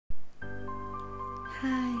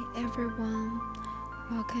Hi everyone,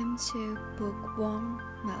 welcome to Bookworm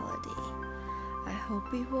Melody. I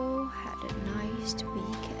hope you all had a nice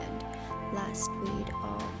weekend last week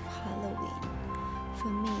of Halloween. For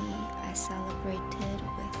me, I celebrated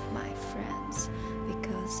with my friends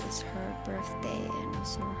because it's her birthday and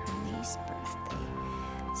also her niece's birthday,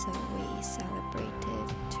 so we celebrated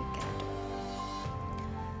together.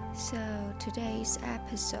 So today's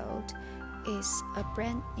episode is a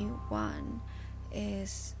brand new one.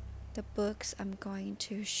 Is the books I'm going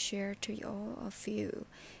to share to you all of you.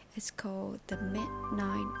 It's called The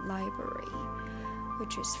Midnight Library,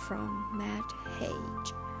 which is from Matt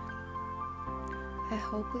Haig. I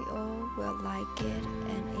hope we all will like it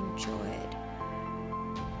and enjoy it.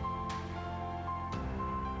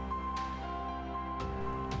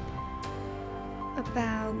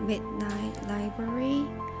 About Midnight Library,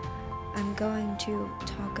 I'm going to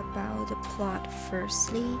talk about the plot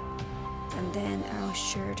firstly, and then I'll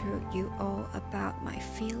share to you all about my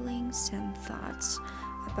feelings and thoughts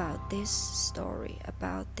about this story,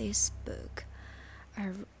 about this book.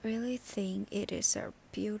 I really think it is a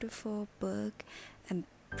beautiful book and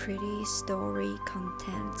pretty story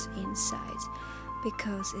content inside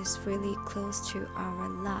because it's really close to our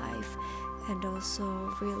life and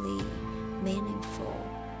also really meaningful.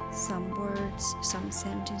 Some words, some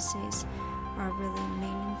sentences are really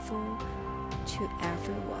meaningful to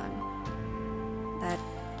everyone that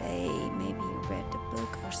they maybe read the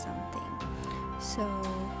book or something. So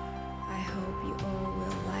I hope you all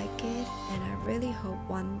will like it, and I really hope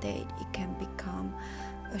one day it can become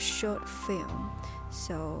a short film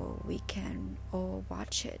so we can all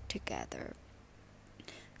watch it together.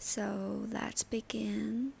 So let's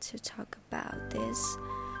begin to talk about this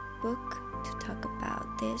book, to talk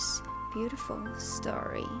about this beautiful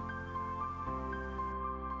story.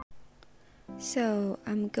 So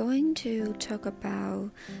I'm going to talk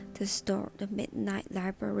about the Midnight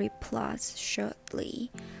Library plot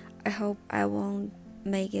shortly. I hope I won't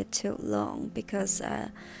make it too long because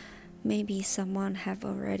maybe someone have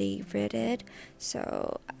already read it.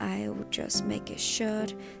 So I will just make it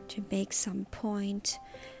short to make some point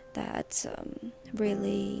that's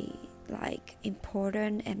really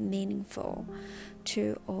important and meaningful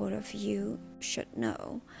to all of you should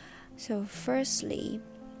know. So firstly,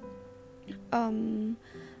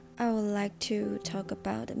 I would like to talk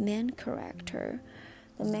about the main character.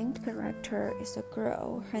 The main character is a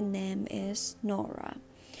girl. Her name is Nora.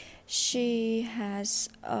 She has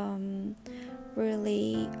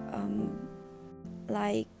really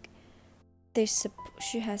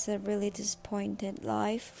she has a really disappointed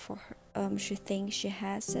life for her. She thinks she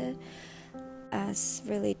has it as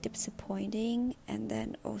really disappointing, and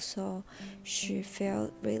then also she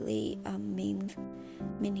felt really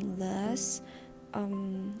meaningless.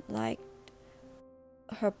 Like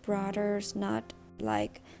her brothers not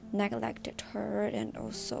neglected her, and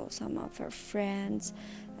also some of her friends,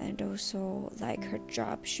 and also her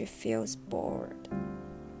job, she feels bored.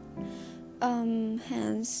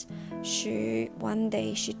 Hence one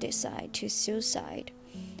day she decided to suicide.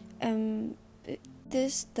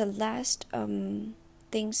 The last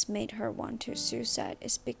things made her want to suicide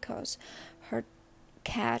is because her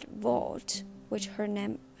cat Walt, which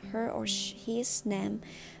his name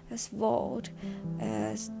is Walt,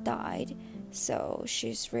 died. So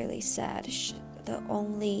she's really sad. The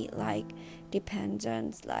only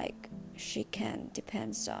dependence she can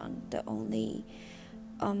depends on, the only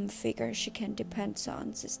figure she can depend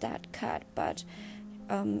on is that cat, but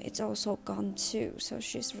it's also gone too. So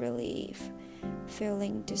she's really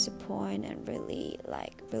feeling disappointed and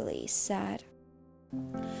really sad.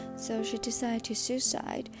 So she decided to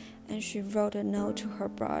suicide, and she wrote a note to her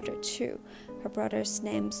brother too. Her brother's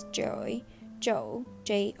name's Joe, Joe,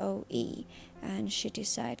 and she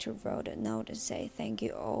decided to write a note and say, "Thank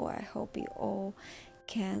you all. I hope you all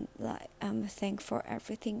can thank for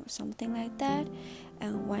everything," or something like that.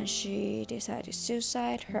 And when she decided to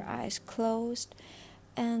suicide, her eyes closed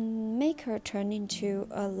and make her turn into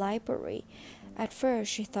a library. At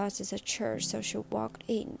first she thought it's a church, so she walked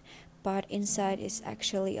in, but inside is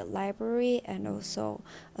actually a library and also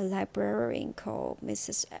a librarian called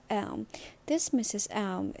Mrs. Elm. This Mrs.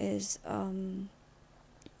 Elm is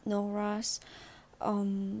Nora's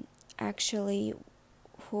actually,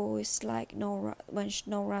 who is Nora when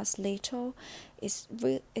Nora's little, is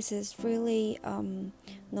really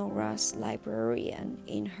Nora's librarian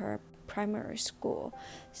in her primary school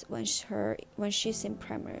when she's in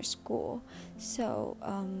primary school. So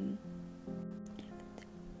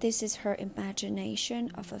this is her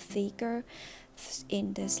imagination of a figure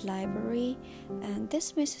in this library, and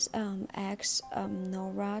this Mrs. asks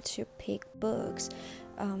Nora to pick books,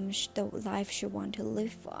 the life she wants to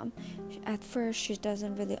live from. At first, she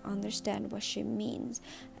doesn't really understand what she means,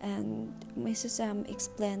 and Mrs.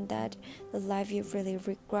 explained that the life you really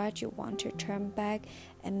regret, you want to turn back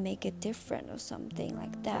and make it different or something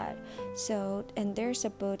like that. So, and there's a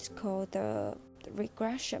book called the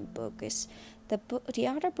regression book. Is the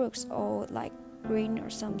other books all like green or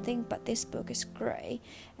something, but this book is gray,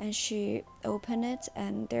 and she opened it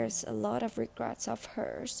and there's a lot of regrets of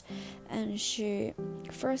hers. And she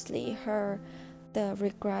firstly the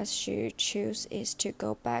regrets she choose is to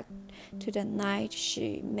go back to the night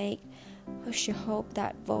she hoped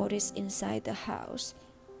that Vought is inside the house,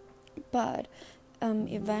 but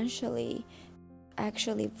eventually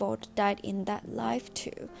actually Vought died in that life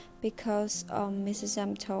too, because Mrs.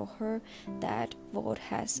 M told her that Vought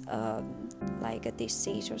has like a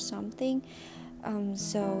disease or something,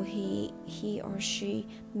 so he or she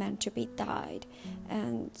meant to be died,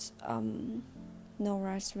 and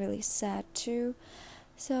Nora's really sad too.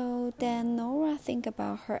 So then Nora think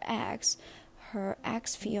about her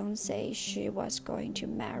ex-fiance she was going to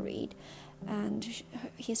marry, and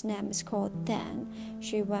his name is called Dan.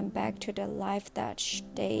 She went back to the life that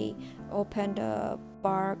they opened a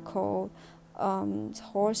bar called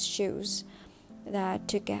Horseshoes that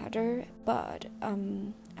together, but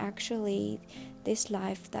actually this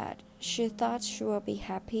life that she thought she will be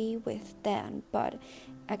happy with Dan, but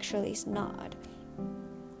actually it's not.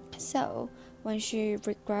 So when she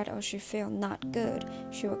regret or she feel not good,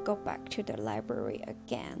 she will go back to the library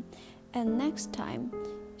again, and next time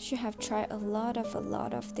she have tried a lot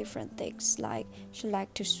of different things. Like she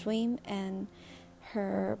liked to swim, and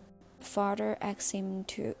her father asked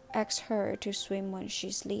her to swim when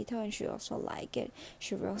she's little, and she also like it.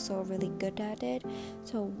 She was also really good at it.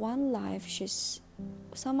 So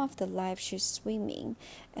some of the life she's swimming,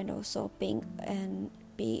 and also be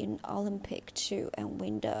in Olympic too, and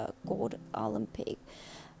win the gold Olympic.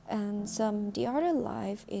 And the other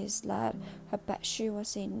life is that she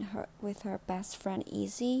was with her best friend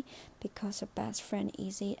Izzy, because her best friend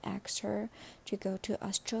Izzy asked her to go to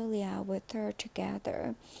Australia with her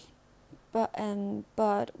together.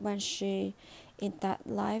 But when she in that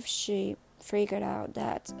life, she figured out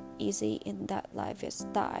that Izzy in that life is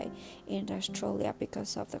died in Australia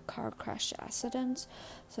because of the car crash accident.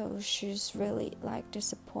 So she's really like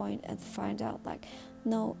disappointed and find out like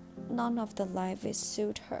none of the life is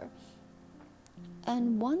suit her.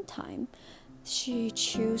 And one time she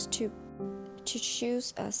choose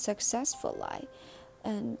a successful life,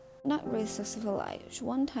 and not really successful life.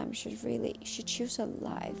 One time she chose a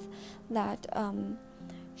life that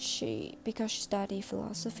because she studied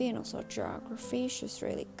philosophy and also geography, she's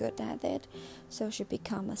really good at it. So she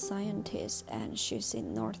become a scientist, and she's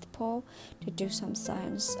in North Pole to do some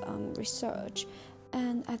science research.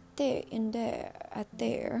 And at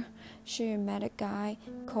there, she met a guy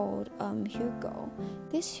called Hugo.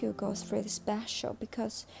 This Hugo is really special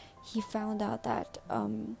because he found out that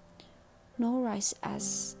Nora is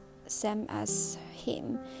as same as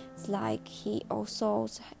him. It's like he also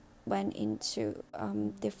went into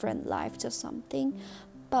different lives or something.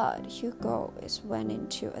 But Hugo went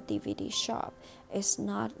into a DVD shop. It's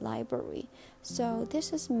not library. So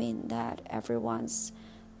this is mean that everyone's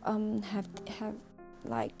have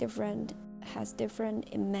like different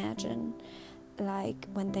imagine, like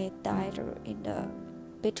when they died, or in the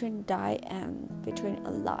between die and between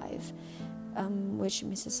alive, which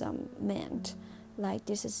Mrs. Meant. Like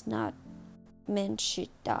this is not meant she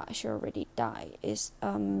already died. It's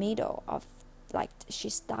middle of like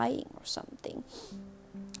she's dying or something.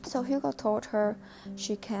 So Hugo told her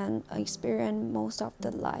she can experience most of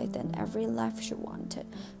the life and every life she wanted.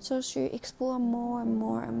 So she explored more and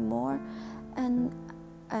more and more, and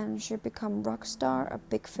she become rock star, a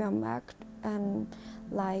big film actor, and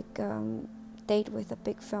like date with a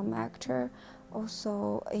big film actor.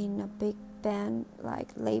 Also in a big band like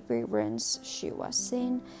Labyrinth she was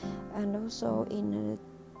seen, and also in a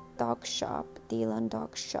dog shop, Dylan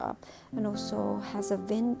dog shop, and also has a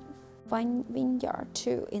vineyard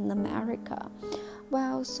too in America.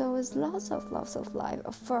 Well, so it's lots of life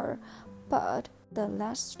of her, but the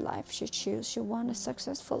last life she chose, she want a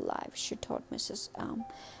successful life, she told Mrs.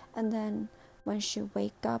 And then when she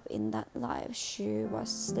wake up in that life, she was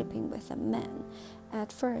sleeping with a man.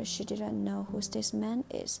 At first she didn't know who this man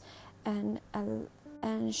is, and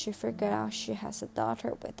she figured out she has a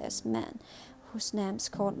daughter with this man whose name's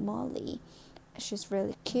called Molly. She's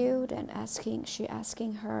really cute, and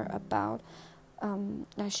asking her about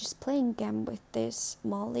Now she's playing game with this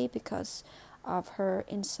Molly because of her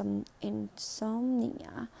insomnia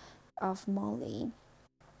of Molly.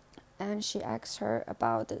 And she asks her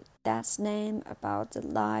about the dad's name, about the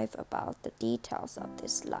life, about the details of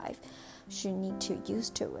this life. She needs to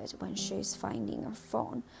used to it when she's finding her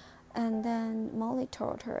phone. And then Molly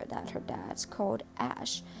told her that her dad's called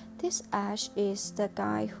Ash. This Ash is the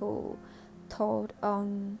guy who told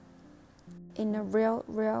in a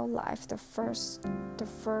real life the first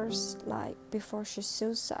like before she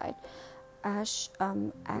suicide, Ash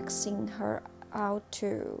asking her out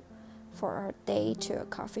for a day to a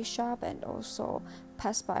coffee shop, and also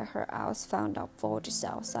passed by her house, found out Vought is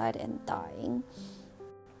outside and dying.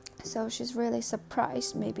 So she's really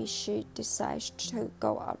surprised. Maybe she decides to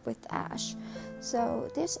go out with Ash. So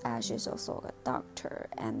this Ash is also a doctor,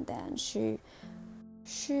 and then she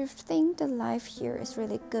thinks the life here is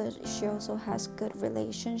really good. She also has good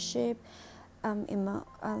relationship,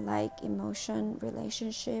 emotion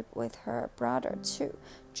relationship with her brother too,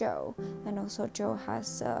 Joe, and also Joe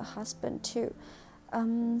has a husband too.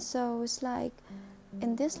 So it's like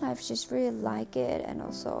in this life she's really like it, and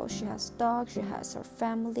also she has dogs, she has her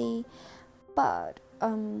family, but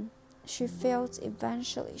she feels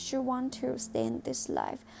eventually she want to stay in this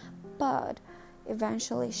life, but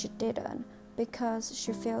eventually she didn't, because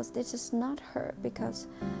she feels this is not her, because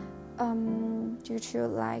due to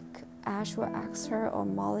like Ash will ask her or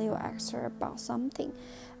Molly will ask her about something,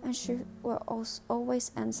 and she will always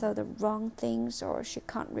answer the wrong things, or she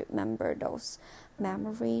can't remember those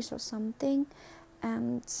memories or something,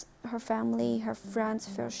 and her family, her friends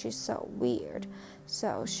feel she's so weird.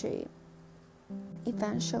 So she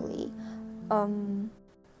eventually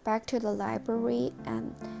back to the library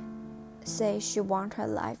and say she want her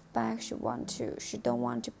life back. She don't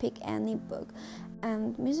want to pick any book,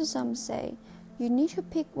 and Mrs. say, you need to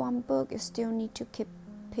pick one book, you still need to keep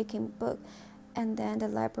picking book. And then the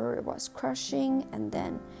library was crushing, and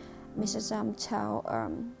then Mrs. tell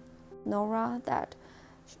Nora that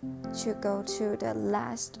to go to the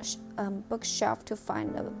last bookshelf to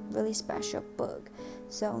find a really special book.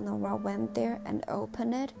 So Nora went there and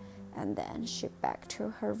opened it, and then she back to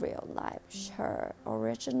her real life, her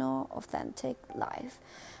original authentic life.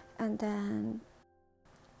 And then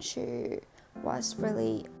she was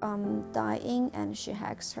really dying, and she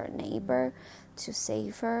asked her neighbor to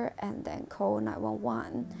save her, and then call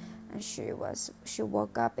 911. And she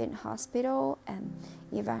woke up in hospital, and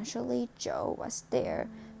eventually Joe was there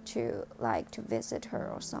to visit her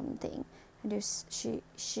or something. And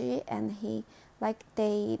she and he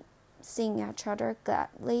they seeing each other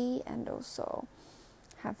gladly, and also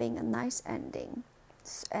having a nice ending.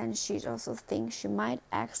 And she also thinks she might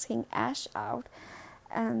asking Ash out,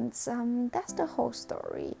 and that's the whole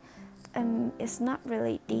story. It's not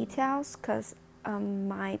really details, because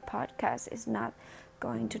my podcast is not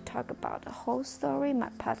going to talk about the whole story. My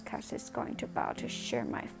podcast is going to share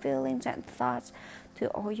my feelings and thoughts to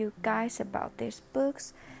all you guys about these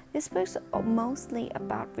books. These books are mostly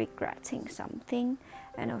about regretting something,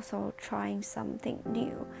 and also trying something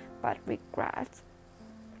new but regret,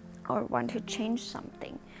 or want to change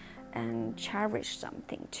something and cherish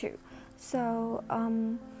something too. So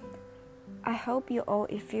I hope you all,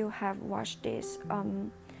 if you have watched this,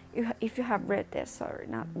 if you have read this,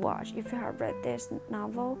 if you have read this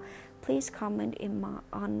novel, please comment in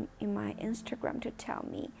my Instagram to tell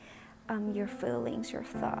me your feelings, your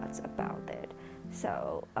thoughts about it.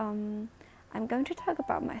 So I'm going to talk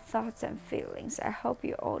about my thoughts and feelings. I hope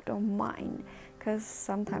you all don't mind, because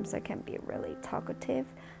sometimes I can be really talkative,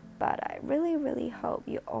 but I really hope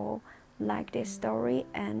you all like this story.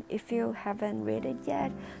 And if you haven't read it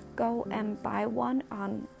yet, go and buy one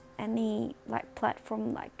on any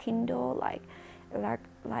platform like Kindle,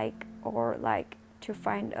 or to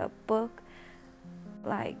find a book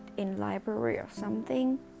in library or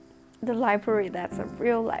something. The library, that's a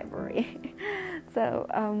real library. So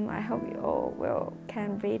I hope you all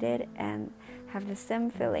can read it and have the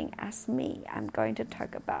same feeling as me. I'm going to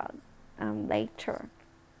talk about later.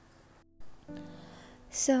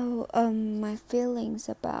 So my feelings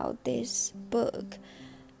about this book,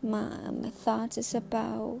 my thoughts is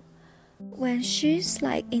about when she's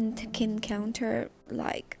encounter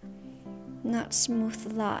not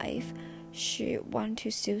smooth life, she want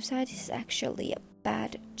to suicide is actually a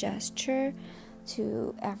bad gesture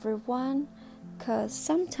to everyone, because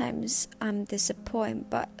sometimes I'm disappointed,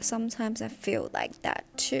 but sometimes I feel like that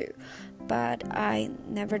too. But I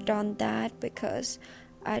never done that, because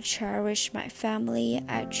I cherish my family,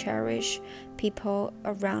 I cherish people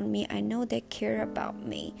around me. I know they care about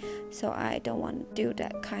me, so I don't want to do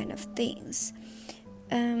that kind of things.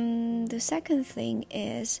 The second thing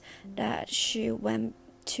is that she went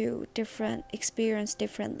to experience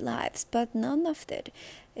different lives, but none of it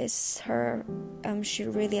is her. She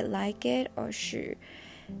really like it, or she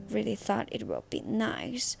really thought it would be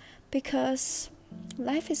nice, because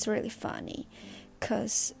life is really funny.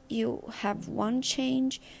 Because you have one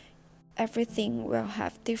change, everything will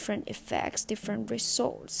have different effects, different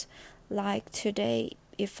results. Like today,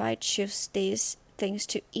 if I choose these things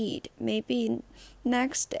to eat, maybe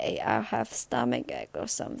next day I'll have stomachache or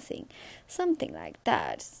something like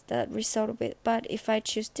that, the result of it. But if I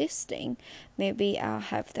choose this thing, maybe I'll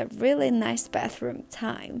have the really nice bathroom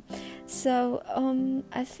time. So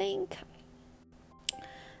I think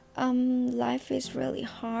life is really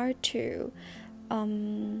hard to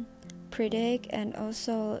predict, and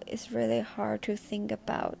also it's really hard to think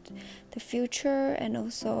about the future, and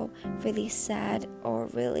also really sad, or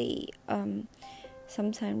really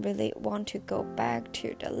sometimes really want to go back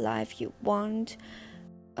to the life you want,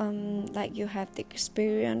 like you have the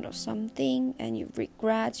experience or something and you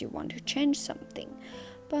regret, you want to change something.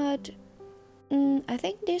 But I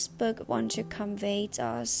think this book wants to conveys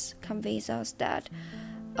us that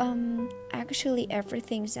actually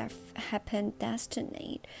everything that happened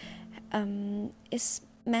destined is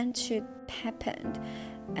meant to happen,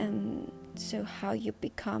 so how you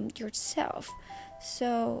become yourself.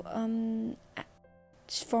 So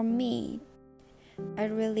for me, I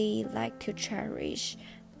really like to cherish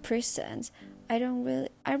presents. I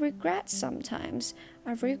regret sometimes.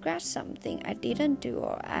 I regret something I didn't do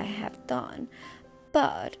or I have done.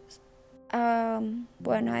 But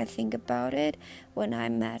when I think about it, when I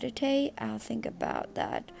meditate, I'll think about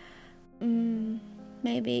that.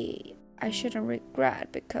 Maybe I shouldn't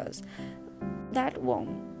regret, because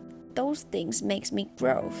those things makes me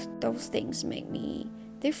grow. Those things make me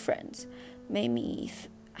different. Made me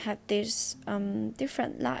have this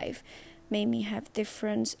different life. Made me have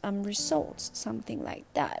different results. Something like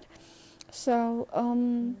that. So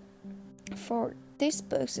for these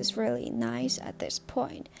books is really nice at this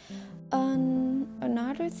point.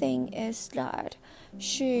 Another thing is that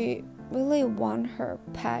she really want her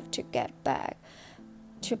pet to get back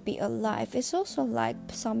to be alive. It's also like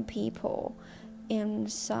some people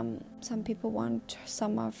people want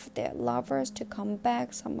some of their lovers to come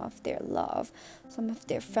back, some of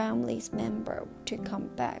their family's member to come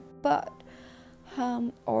back, but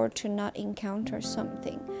or to not encounter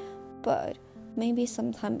something. But maybe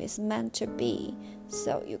sometimes it's meant to be,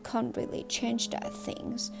 so you can't really change that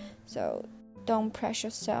things. So don't push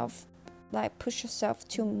yourself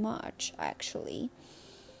too much. Actually,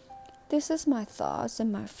 this is my thoughts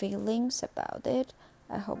and my feelings about it.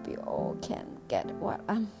 I hope you all can get what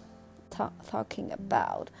I'm talking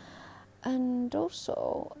about. And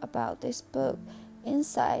also about this book,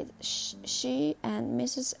 inside she and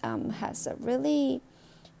Mrs. has a really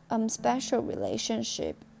special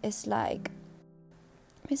relationship. It's like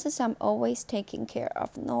Mrs. always taking care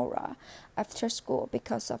of Nora after school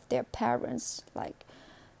because of their parents, like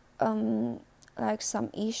some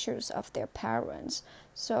issues of their parents.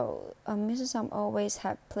 So Mrs. always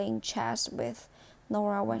have playing chess with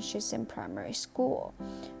Nora when she's in primary school.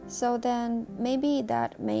 So then maybe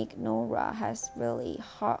that make Nora has really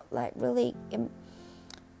hard, like really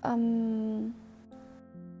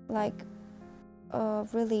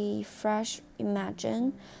really fresh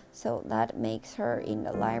imagine. So that makes her in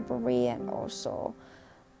the library, and also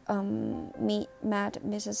met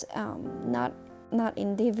Mrs. not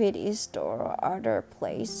in DVD store or other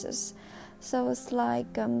places. So it's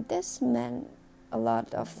like this meant a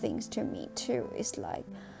lot of things to me too. It's like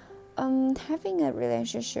having a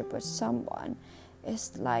relationship with someone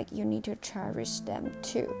is like you need to cherish them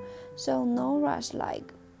too. So Nora's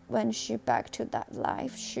like, when she back to that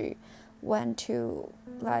life, she went to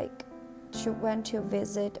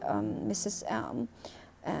visit Mrs.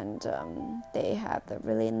 And they have a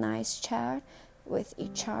really nice chat with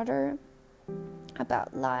each other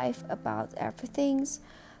about life, about everything.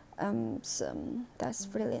 So that's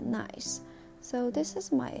really nice. So this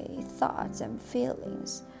is my thoughts and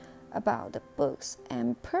feelings about the books,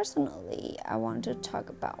 and personally I want to talk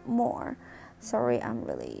about more. Sorry, I'm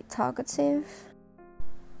really talkative.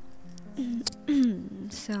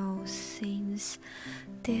 So since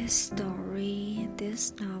this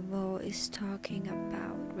novel is talking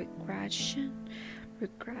about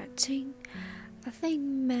regretting, I think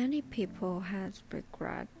many people have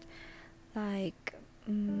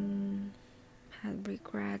had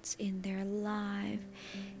regrets in their life,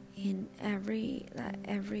 in every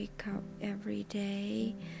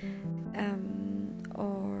day,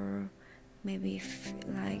 or maybe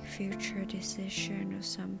like future decision or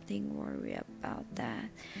something, worry about that,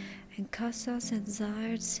 and cause us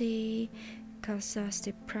anxiety, cause us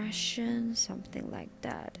depression, something like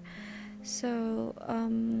that. So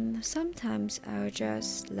sometimes I'll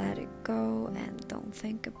just let it go and don't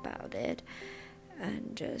think about it,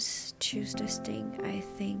 and just choose this thing I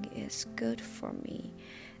think is good for me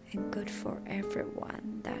and good for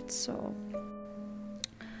everyone. That's all.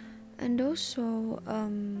 And also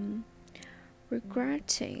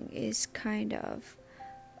regretting is kind of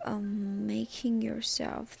making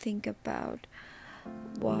yourself think about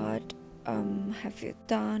what have you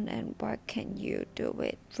done and what can you do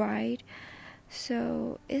it right.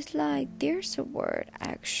 So it's like there's a word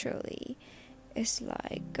actually. It's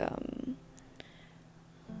like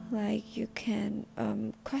you can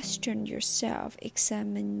question yourself,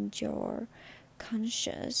 examine your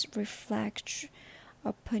conscience, reflect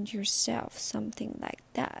upon yourself, something like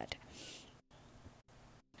that.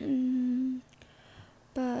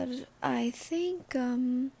 But I think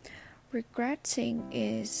regretting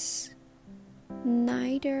is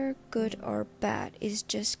neither good or bad. It's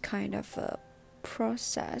just kind of a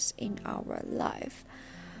process in our life,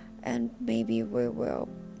 and maybe we will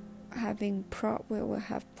have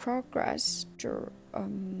progress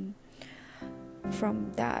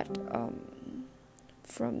from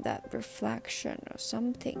that reflection or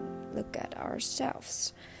something. Look at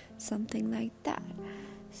ourselves, something like that.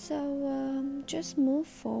 So just move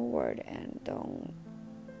forward and don't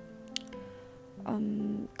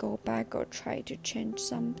go back or try to change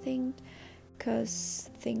something, because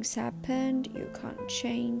things happened, you can't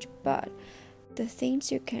change. But the things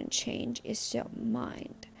you can change is your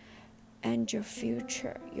mind and your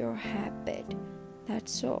future, your habit.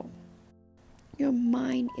 That's all. Your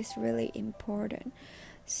mind is really important.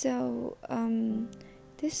 So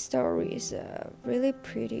this story is a really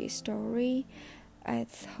pretty story. I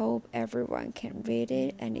hope everyone can read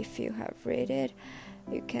it, and if you have read it,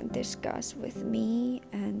 you can discuss with me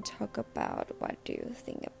and talk about what do you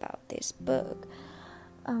think about this book.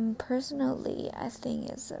 Personally, I think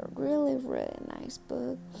it's a really nice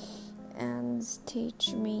book, and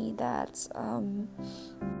teach me that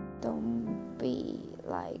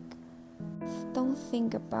don't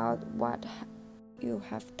think about what you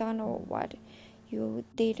have done or what you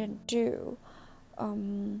didn't do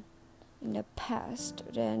in the past,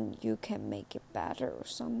 then you can make it better or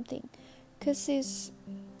something, because it's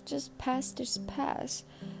just past is past,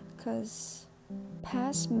 because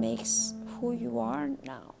past makes who you are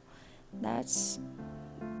now. That's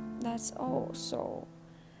all. So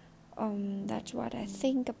that's what I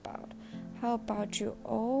think about. How about you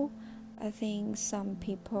all? I think some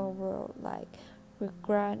people will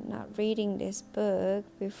regret not reading this book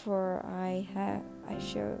before I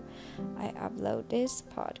upload this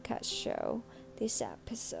podcast show, this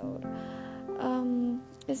episode.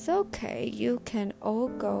 It's okay. You can all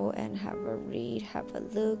go and have a read, have a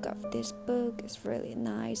look of this book. It's really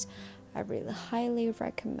nice. I really highly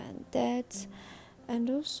recommend it.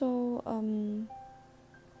 And also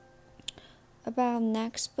about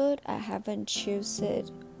next book, I haven't chosen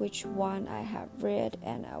which one I have read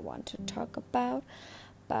and I want to talk about,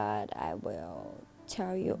 but I will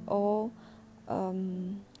tell you all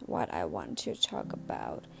what I want to talk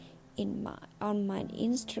about on my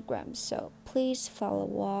Instagram. So please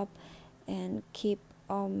follow up and keep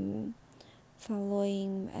following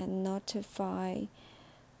and notify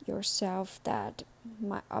yourself that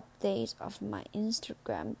my updates of my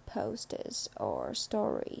Instagram posts or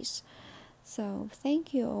stories. So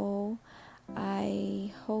thank you all.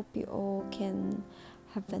 I hope you all can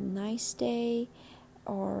have a nice day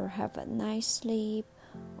or have a nice sleep,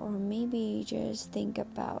 or maybe just think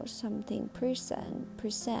about something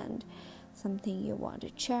present, something you want to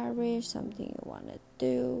cherish, something you want to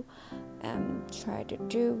do, and try to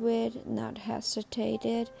do it, not hesitate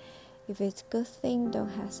it. If it's a good thing, don't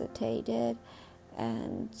hesitate it.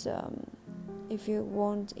 And if you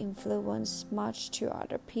won't influence much to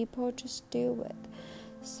other people, just do it.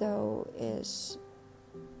 So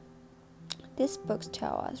this book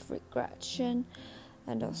tells us regression,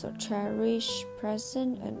 and also cherish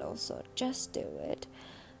present, and also just do it.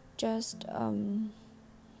 Just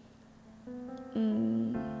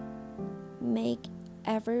make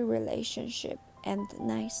every relationship end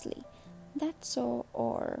nicely. That's all,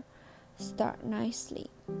 or start nicely.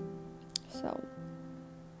 So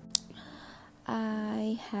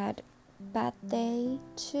I had bad day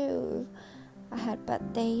too. I had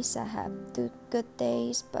bad days, I had good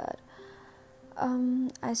days, but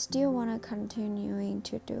I still want to continuing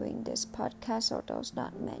to doing this podcast, although there's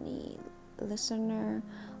not many listener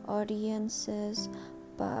audiences,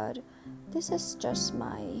 but this is just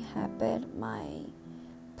my habit, my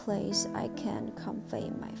place I can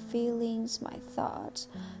convey my feelings, my thoughts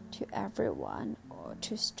to everyone, or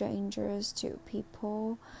to strangers, to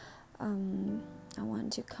people. I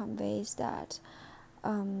want to convey that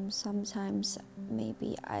sometimes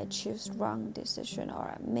maybe I choose wrong decision, or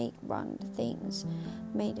I make wrong things,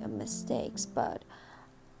 made a mistakes, but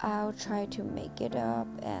I'll try to make it up,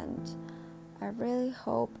 and I really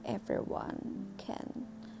hope everyone can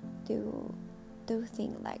do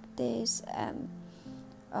things like this, and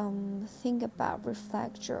think about,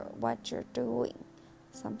 reflect what you're doing,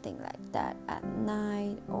 something like that at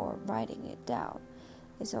night, or writing it down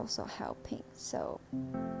is also helping. So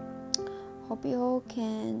hope you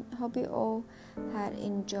all had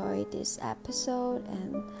enjoyed this episode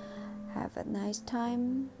and have a nice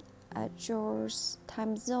time at your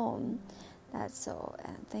time zone. That's all,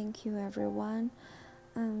 and thank you everyone.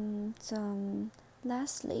 And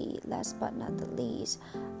lastly, last but not the least,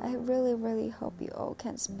 I really hope you all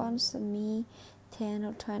can sponsor me 10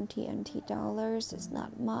 or 20 NT dollars. It's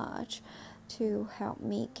not much to help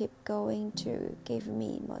me keep going, to give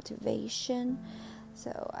me motivation.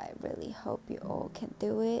 So I really hope you all can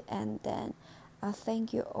do it, and then I'll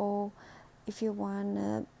thank you all. If you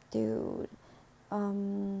wanna do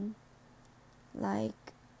like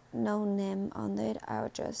no name on it, I'll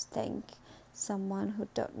just thank someone who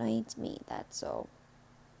donates me. That's all.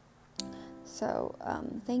 So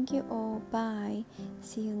thank you all. Bye.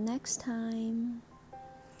 See you next time.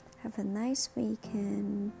 Have a nice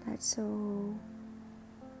weekend. That's all.